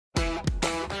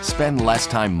spend less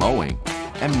time mowing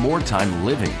and more time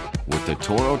living with the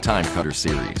Toro Time Cutter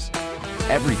series.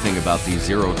 Everything about these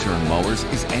zero-turn mowers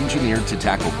is engineered to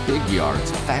tackle big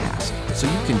yards fast,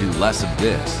 so you can do less of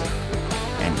this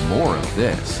and more of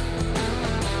this.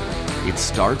 It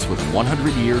starts with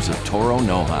 100 years of Toro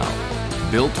know-how.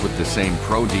 Built with the same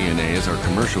pro DNA as our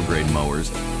commercial-grade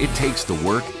mowers, it takes the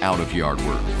work out of yard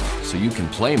work, so you can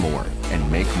play more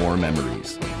and make more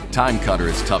memories. Time Cutter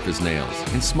is tough as nails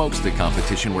and smokes the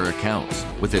competition where it counts,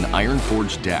 with an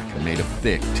iron-forged deck made of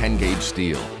thick 10-gauge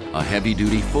steel, a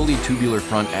heavy-duty, fully tubular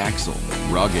front axle,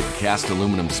 rugged cast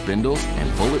aluminum spindles,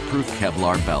 and bulletproof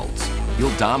Kevlar belts.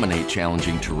 You'll dominate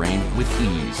challenging terrain with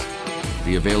ease.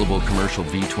 The available commercial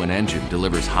V-twin engine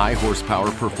delivers high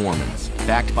horsepower performance,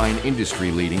 backed by an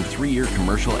industry-leading 3-year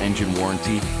commercial engine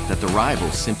warranty that the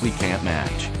rivals simply can't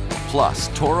match. Plus,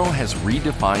 Toro has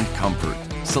redefined comfort.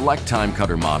 Select Time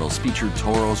Cutter models feature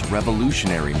Toro's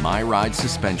revolutionary MyRide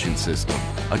suspension system,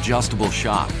 adjustable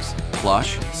shocks,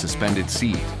 plush, suspended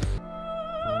seat.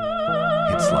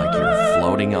 It's like you're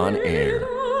floating on air.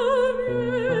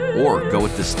 Or go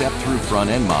with the step-through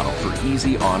front-end model for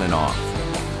easy on and off.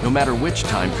 No matter which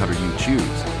Time Cutter you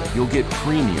choose, you'll get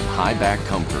premium high back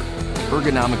comfort,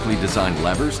 ergonomically designed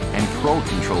levers, and Pro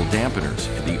Control dampeners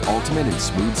for the ultimate in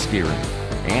smooth steering,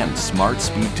 and smart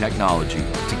speed technology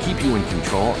to keep you in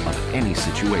control of any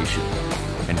situation.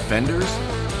 And fenders?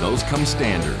 Those come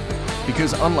standard.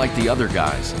 Because unlike the other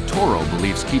guys, Toro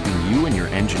believes keeping you and your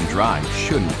engine dry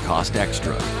shouldn't cost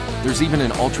extra. There's even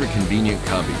an ultra-convenient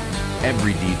cubby.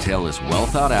 Every detail is well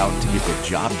thought out to get the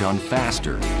job done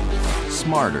faster,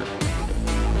 smarter,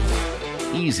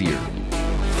 easier.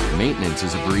 Maintenance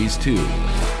is a breeze too.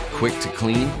 Quick to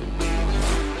clean,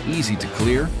 easy to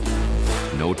clear,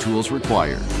 no tools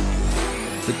required.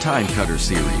 The Time Cutter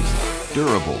series.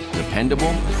 Durable,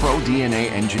 dependable, pro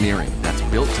DNA engineering that's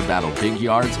built to battle big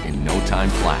yards in no time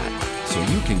flat, so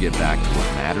you can get back to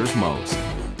what matters most.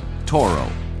 Toro,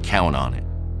 count on it.